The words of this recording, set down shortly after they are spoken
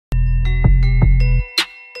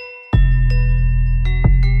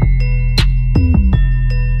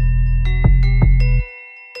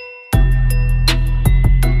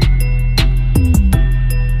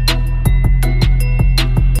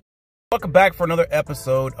back for another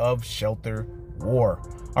episode of Shelter War.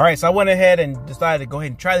 All right, so I went ahead and decided to go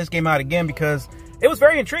ahead and try this game out again because it was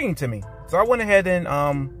very intriguing to me. So I went ahead and,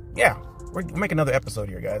 yeah, we're making another episode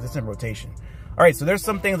here, guys. It's in rotation. All right, so there's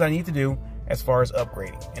some things I need to do as far as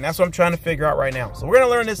upgrading, and that's what I'm trying to figure out right now. So we're going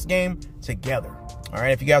to learn this game together. All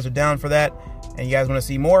right, if you guys are down for that and you guys want to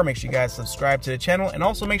see more, make sure you guys subscribe to the channel and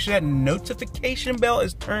also make sure that notification bell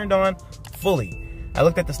is turned on fully. I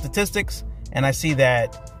looked at the statistics and I see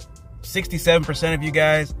that 67% of you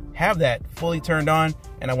guys have that fully turned on,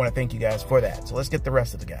 and I want to thank you guys for that. So let's get the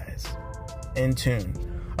rest of the guys in tune.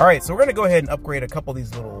 All right, so we're gonna go ahead and upgrade a couple of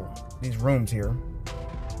these rooms here.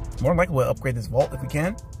 More than likely we'll upgrade this vault if we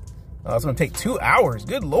can. It's gonna take 2 hours,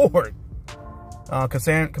 good Lord.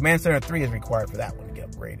 Command Center 3 is required for that one to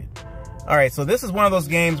get upgraded. All right, so this is one of those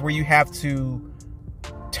games where you have to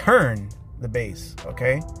turn the base,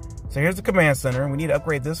 okay? So here's the Command Center, and we need to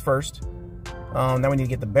upgrade this first. Now we need to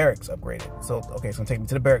get the barracks upgraded. So, okay, it's gonna take me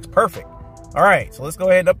to the barracks, perfect. All right, so let's go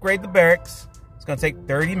ahead and upgrade the barracks. It's gonna take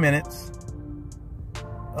 30 minutes.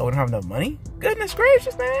 Oh, we don't have enough money? Goodness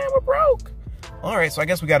gracious, man, we're broke. All right, so I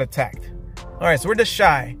guess we got attacked. All right, so we're just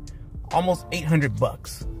shy, almost 800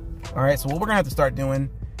 bucks. All right, so what we're gonna have to start doing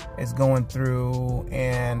is going through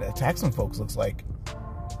and attack some folks, looks like.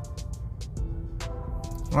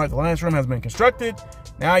 All right, the alliance room has been constructed.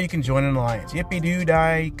 Now you can join an alliance.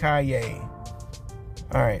 Yippee-doo-die-ki-yay.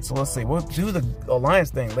 All right, so let's see. We'll do the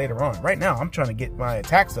alliance thing later on. Right now, I'm trying to get my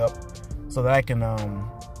attacks up so that I can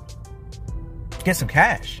get some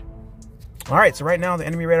cash. All right, so right now the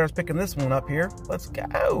enemy radar is picking this one up here. Let's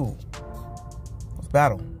go. Let's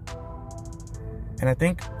battle. And I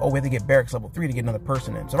think, oh, we have to get barracks level 3 to get another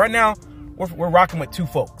person in. So right now, we're rocking with 2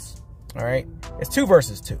 folks. All right, it's 2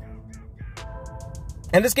 versus 2.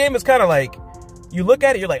 And this game is kind of like, you look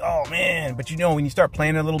at it, you're like, oh man, but you know, when you start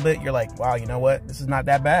playing it a little bit, you're like, wow, you know what? This is not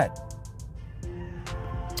that bad.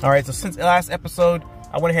 All right, so since the last episode,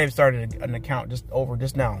 I went ahead and started an account just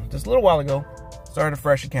now, just a little while ago, started a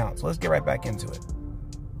fresh account. So let's get right back into it.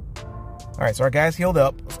 All right, so our guys healed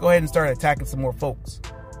up. Let's go ahead and start attacking some more folks.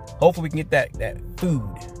 Hopefully we can get that food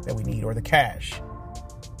that we need, or the cash.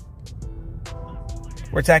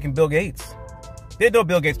 We're attacking Bill Gates. Didn't know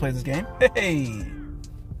Bill Gates plays this game. Hey,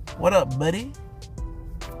 what up, buddy?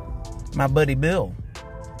 My buddy Bill.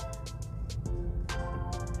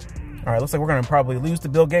 All right, looks like we're gonna probably lose to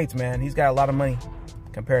Bill Gates, man. He's got a lot of money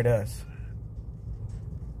compared to us.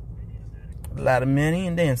 A lot of money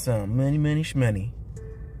and then some. Money, money, shmoney.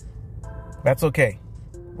 That's okay.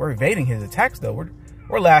 We're evading his attacks though.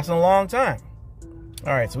 We're lasting a long time.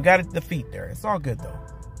 All right, so we got to defeat there. It's all good though.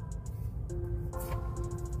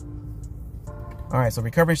 All right, so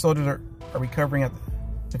recovering soldiers are recovering at the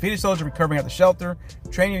defeated soldiers recovering at the shelter.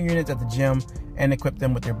 Train your units at the gym and equip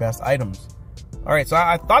them with their best items. All right, so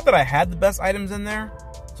I thought that I had the best items in there.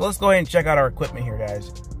 So let's go ahead and check out our equipment here,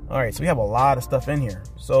 guys. All right, so we have a lot of stuff in here.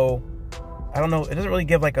 So I don't know, it doesn't really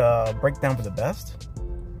give like a breakdown for the best.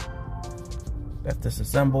 That's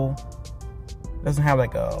disassemble. Doesn't have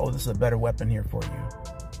like a, oh, this is a better weapon here for you.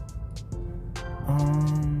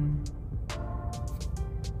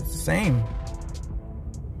 It's the same.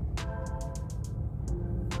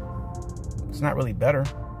 It's not really better.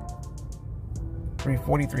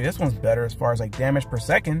 343. This one's better as far as like damage per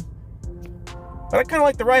second. But I kind of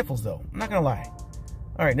like the rifles though. I'm not gonna lie.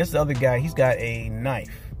 All right, this is the other guy. He's got a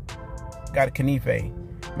knife. Got a knife.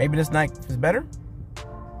 Maybe this knife is better?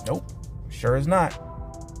 Nope. Sure is not.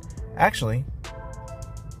 Actually,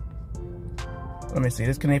 let me see.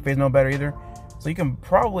 This knife is no better either. So you can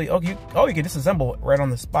probably, you can disassemble it right on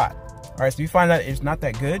the spot. All right, so you find that it's not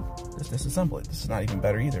that good, just disassemble it. This is not even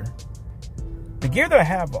better either. The gear that I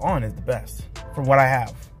have on is the best from what I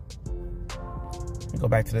have. Let me go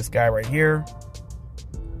back to this guy right here.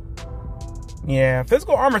 Yeah,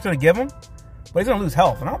 physical armor is going to give him, but he's going to lose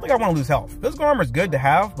health. And I don't think I want to lose health. Physical armor is good to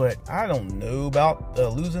have, but I don't know about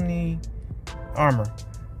losing the armor.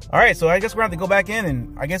 All right, so I guess we're going to have to go back in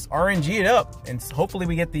and I guess RNG it up. And hopefully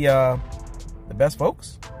we get the best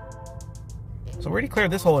folks. So we already cleared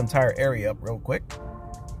this whole entire area up real quick.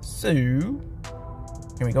 So, can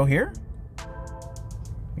we go here?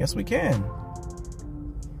 Yes, we can.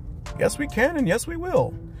 Yes, we can, and yes, we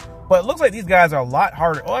will. But it looks like these guys are a lot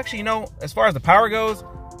harder. Oh, actually, you know, as far as the power goes,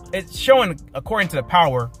 it's showing, according to the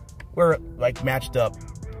power, we're like matched up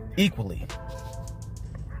equally.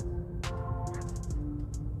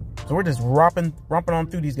 So we're just romping on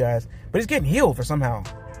through these guys. But he's getting healed for somehow.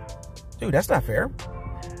 Dude, that's not fair.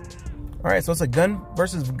 All right, so it's a gun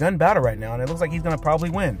versus gun battle right now, and it looks like he's gonna probably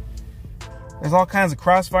win. There's all kinds of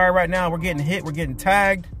crossfire right now. We're getting hit, we're getting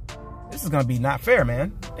tagged. This is gonna be not fair,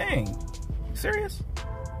 man. Dang, you serious?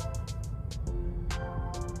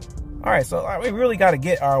 All right, so we really got to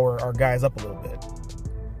get our guys up a little bit.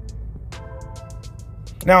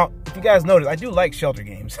 Now, if you guys notice, I do like shelter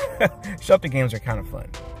games. Shelter games are kind of fun.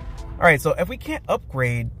 All right, so if we can't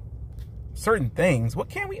upgrade certain things, what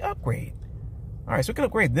can we upgrade? All right, so we can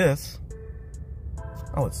upgrade this.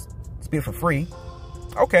 Oh, it's be for free.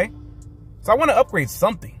 Okay, so I want to upgrade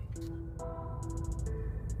something.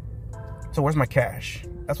 So where's my cash?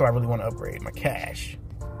 That's what I really want to upgrade, my cash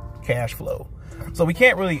flow. So we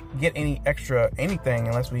can't really get any extra anything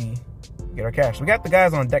unless we get our cash. We got the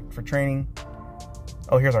guys on deck for training.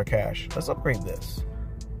 Oh, here's our cash. Let's upgrade this.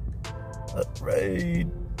 Upgrade.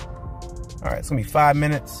 All right, it's gonna be 5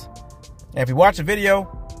 minutes. And if you watch the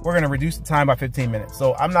video, we're gonna reduce the time by 15 minutes.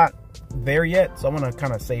 So I'm not there yet, so I'm gonna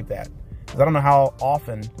kind of save that, because I don't know how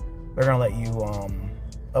often they're gonna let you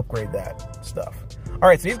upgrade that stuff. All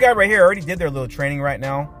right, so these guys right here already did their little training right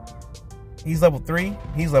now. He's level 3,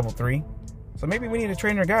 he's level 3. So maybe we need to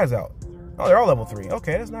train our guys out. Oh, they're all level 3.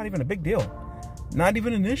 Okay, that's not even a big deal. Not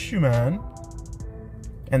even an issue, man.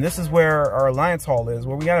 And this is where our alliance hall is,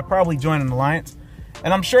 where we gotta probably join an alliance.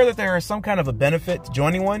 And I'm sure that there is some kind of a benefit to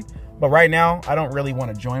joining one, but right now, I don't really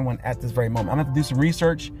want to join one at this very moment. I'm gonna have to do some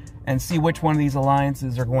research and see which one of these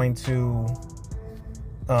alliances are going to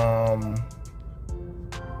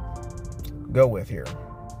go with here.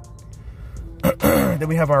 Then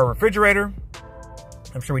we have our refrigerator.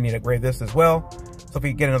 I'm sure we need to upgrade this as well. So if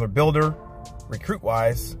we get another builder, recruit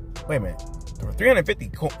wise, wait a minute, there were 350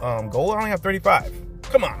 gold, I only have 35.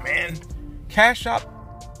 Come on, man. Cash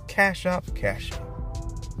up, cash up, cash up.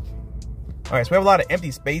 All right, so we have a lot of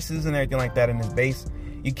empty spaces and everything like that in this base.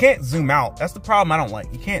 You can't zoom out. That's the problem I don't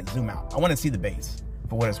like. You can't zoom out. I want to see the base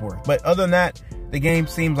for what it's worth. But other than that, the game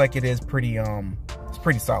seems like it is pretty, it's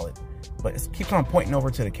pretty solid. But it keeps on pointing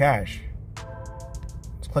over to the cash.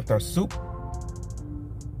 Let's collect our soup.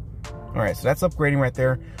 All right, so that's upgrading right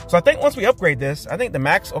there. So I think once we upgrade this, I think the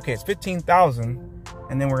max, okay, it's 15,000,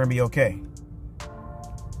 and then we're gonna be okay.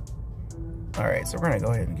 All right, so we're gonna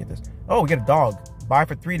go ahead and get this. Oh, we get a dog. Buy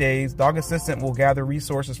for 3 days. Dog assistant will gather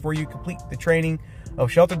resources for you. Complete the training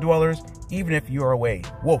of shelter dwellers, even if you are away.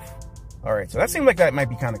 Woof. All right, so that seems like that might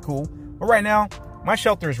be kind of cool. But right now, my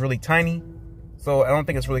shelter is really tiny, so I don't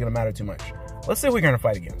think it's really gonna matter too much. Let's see who we're gonna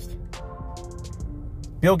fight against.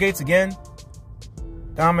 Bill Gates again.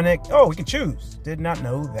 Dominic. Oh, we can choose. Did not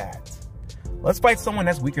know that. Let's fight someone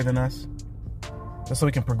that's weaker than us, just so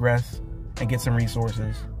we can progress and get some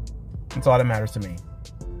resources. That's all that matters to me.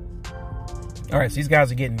 All right, so these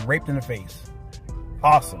guys are getting raped in the face.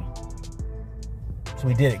 Awesome. So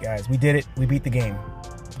we did it, guys. We did it. We beat the game.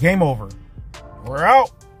 Game over. We're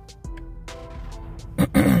out.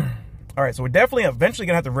 All right, so we're definitely eventually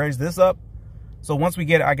gonna have to raise this up. So once we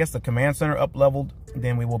get, I guess, the command center up leveled,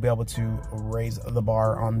 then we will be able to raise the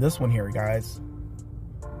bar on this one here, guys.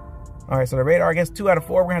 All right, so the radar against 2 out of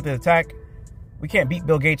 4, we're gonna have to attack. We can't beat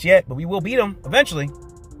Bill Gates yet, but we will beat him eventually.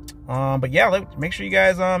 But yeah, make sure you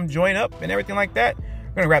guys join up and everything like that.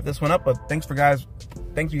 We're gonna wrap this one up, but thank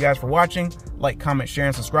you guys for watching. Like, comment, share,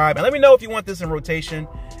 and subscribe. And let me know if you want this in rotation.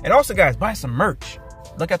 And also, guys, buy some merch.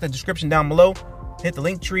 Look at the description down below. Hit the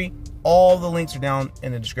link tree. All the links are down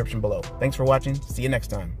in the description below. Thanks for watching. See you next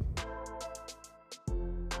time.